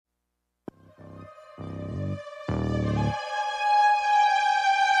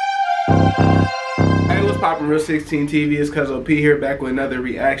poppin', Real 16 TV? It's Cuz OP here, back with another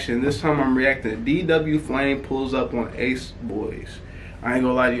reaction. This time I'm reacting to DW Flame pulls up on Aceboys. I ain't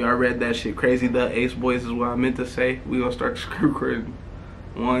gonna lie to you, I read that shit crazy. The Aceboys is what I meant to say. We gonna start the screw recording.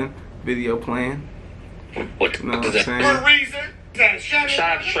 One video playing. What you know what I'm saying? Good reason. Shout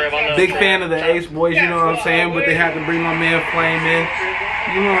out to Trev. I love Big fan of the Aceboys, you know what I'm saying? But they had to bring my man Flame in.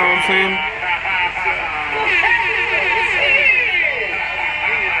 You know what I'm saying?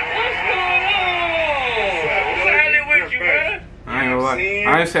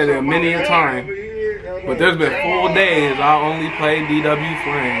 I ain't said it many a time, but there's been full days I only played DW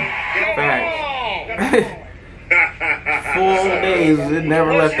Flame. Facts. Full days, it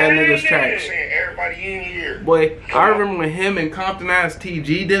never left that nigga's tracks. Boy, I remember when him and Compton Ass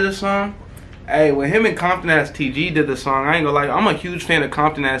TG did a song. Hey, when him and Compton Ass TG did the song, I ain't gonna lie, I'm a huge fan of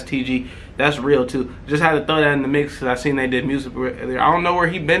Compton Ass TG. That's real too. Just had to throw that in the mix because I seen they did music. I don't know where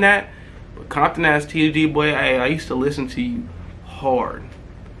he been at, but Compton Ass TG, boy, hey, I used to listen to you hard.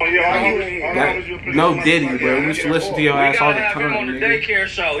 Oh, yeah, no Diddy, bro. We used to listen to your ass all the time. We got him on the daycare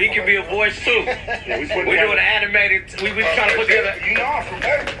show. He can be a voice too. Yeah, we doing an animated. We trying to put together. You know, I'm from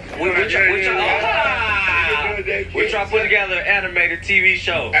we trying to put together an animated TV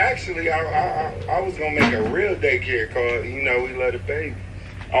show. Actually, I was gonna make a real daycare called, you know, We Love the Baby.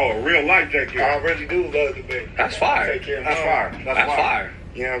 Oh, a real life daycare. I really do love the baby. That's fire. That's fire. That's fire.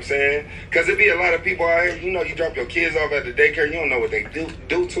 You know what I'm saying? Because there be a lot of people out here, you know, you drop your kids off at the daycare, you don't know what they do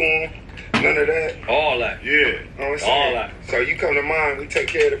to them. None of that. All that. Yeah. You know what I'm saying? All that. So you come to mine, we take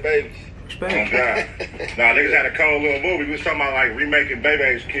care of the babies. Respect. Nah, niggas had a cold little movie. We was talking about like remaking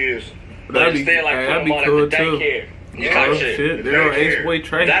Baby's kids. That'd be, like, that'd be cool too. Oh shit, they're on Aceboy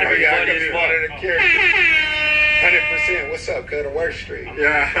Trade. That'd be funny as one of the characters. 100%. What's up, cut of Work Street?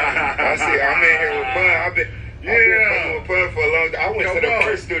 Yeah. I see. I'm in here with Pun. I've been fucking with Pun for a long time. I went to the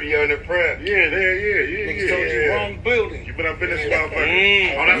first studio in the front. Yeah. Niggas told you wrong building. You been up in this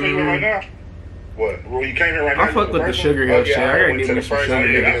motherfucker. Oh, that's where you were right now? What? Well, you came here right now. I fuck with the Sugar Hill shit. I gotta give me some Sugar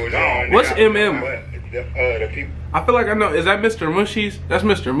Hill. What's MM? The people. I feel like I know. Is that Mr. Mushies? That's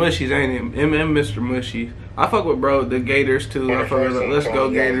Mr. Mushies, ain't him? MM Mr. Mushies. I fuck with bro the Gators too. I fuck with Let's Go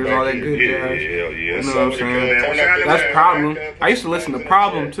Gators, all that good jazz. Yeah. You know what I'm saying? That's Problem. I used to listen to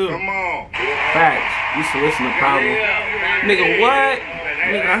Problem too. Come on. Facts. Used to listen to Problem. Nigga, what?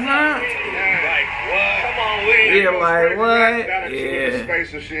 Nigga, huh? Yeah, like what? Yeah.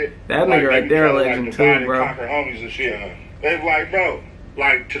 That nigga right there a legend too, bro. They like, bro.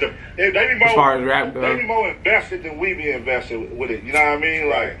 Like to the they be more, as far as rap goes, they be more invested than we be invested with it. You know what I mean?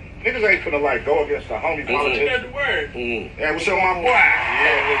 Like niggas ain't finna like go against the homie politics. That's the word. Yeah, what's up, my boy?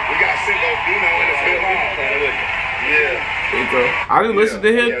 Yeah, we got Cinco Dino in the building. Yeah. Cinco. I didn't listen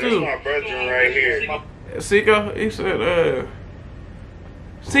to him too. That's my brother right here. Cinco, he said,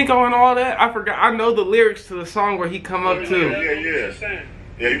 Cinco and all that. I forgot. I know the lyrics to the song where he come up to.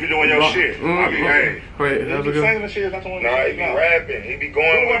 Yeah, you be doing your shit. I be, hey. Wait, how's it going? He be rapping. He be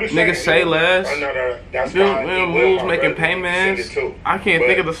going. Niggas say less. That's Rules making payments. I can't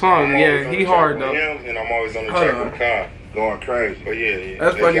think of the song. Yeah, he hard though. And I'm always on the track with Kyle, going crazy. But yeah.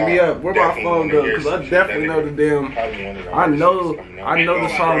 That's fucking me up. Where my phone go? Because I definitely know the damn. I know the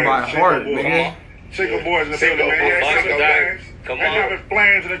song by heart, nigga. Cinco boys in the building, man. Come on. They have his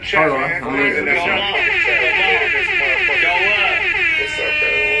plans in the chat, man. What's up,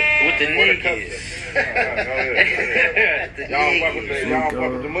 bro? With the niggas. Y'all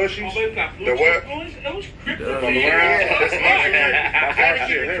fuck with the mushies? The what?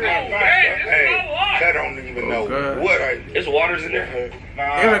 Hey, I don't even know what I do. There's waters in there.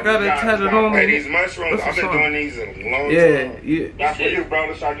 Yeah, I gotta touch it on. Hey, these mushrooms, I've been doing these in a long time. Yeah. That's for you, bro.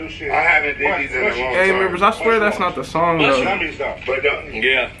 That's how I do shit. I haven't did these in a long time. Gang members, I swear that's not the song though. But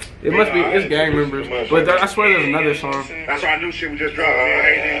yeah. It must be, it's gang members. But I swear there's another song. That's our new shit we just dropped.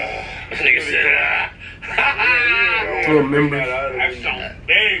 This nigga said, to a member. That's so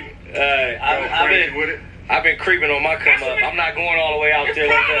big. I've been creeping on my come up. I'm not going all the way out there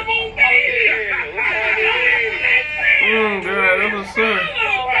like that. God, that was so.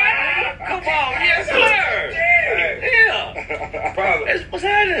 Come on, yes sir. Yeah. What's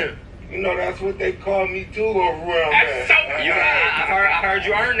happening? You know, that's what they call me too over around there. I heard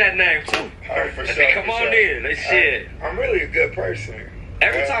you earn that name too. For sure. Come on in. Let's shit. I'm really a good person.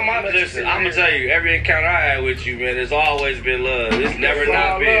 Every time I'm gonna tell you, every encounter I had with you, man, it's always been love. It's never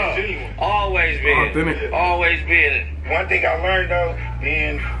not been. Always been. Always been. One thing I learned though,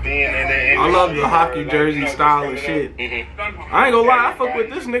 being in the I love the hockey jersey style and shit. I ain't gonna lie, I fuck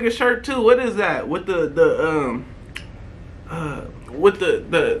with this nigga shirt too. What is that? With the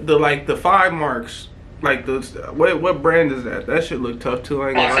like the 5 marks. Like the what brand is that? That shit look tough too. I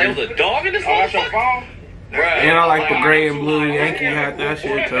ain't gonna lie. It was a dog in this that's your phone? And I like the gray and blue Yankee hat. That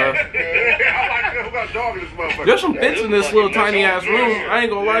shit tough. There's some fits in this little tiny ass room. I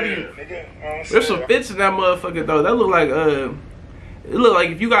ain't gonna lie to you. There's some fits in that motherfucker though. That look like it look like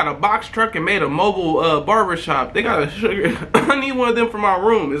if you got a box truck and made a mobile barber shop. They got a sugar. I need one of them for my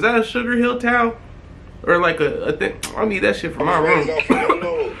room. Is that a Sugar Hill towel or like a thing? I need that shit for my room.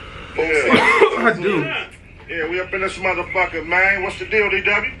 I do. Yeah, we up in this motherfucker, man. What's the deal,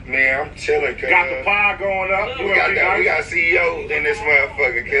 DW? Man, I'm chilling, cuz. Got the pie going up. We got CEO in this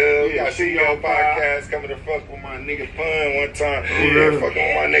motherfucker, cuz. We got CEO podcast coming to fuck with my nigga Fun one time. Yeah, fucking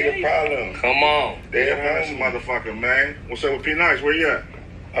with my nigga Problem. Come on. That's motherfucker, man. What's up with P Nice? Where you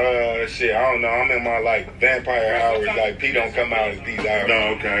at? Shit, I don't know. I'm in my, like, vampire hours. Like, P don't come out at these hours. No,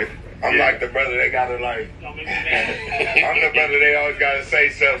 okay. I'm like the brother they gotta like. I'm the brother they always gotta say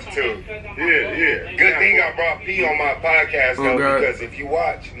something to. Yeah. Good thing I brought P on my podcast though, because if you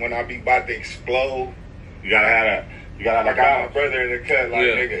watch when I be about to explode, you gotta have that. You gotta have my brother in the cut, like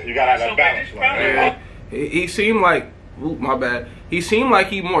nigga. You gotta have that balance, like. He seemed like, my bad. He seemed like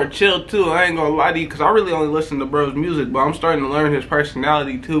he more chill too. I ain't gonna lie to you, cause I really only listen to bro's music, but I'm starting to learn his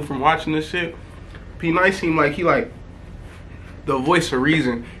personality too from watching this shit. P Nice seemed like he like the voice of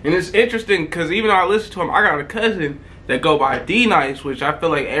reason, and it's interesting because even though I listen to him, I got a cousin that go by D Nice, which I feel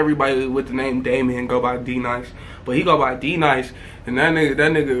like everybody with the name Damien go by D Nice, but he go by D Nice, and that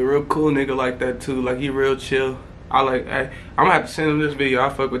nigga a real cool nigga like that too. Like he real chill. I'm gonna have to send him this video. I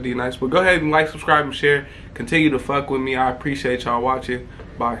fuck with D Nice, but go ahead and like, subscribe, and share. Continue to fuck with me. I appreciate y'all watching.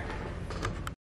 Bye.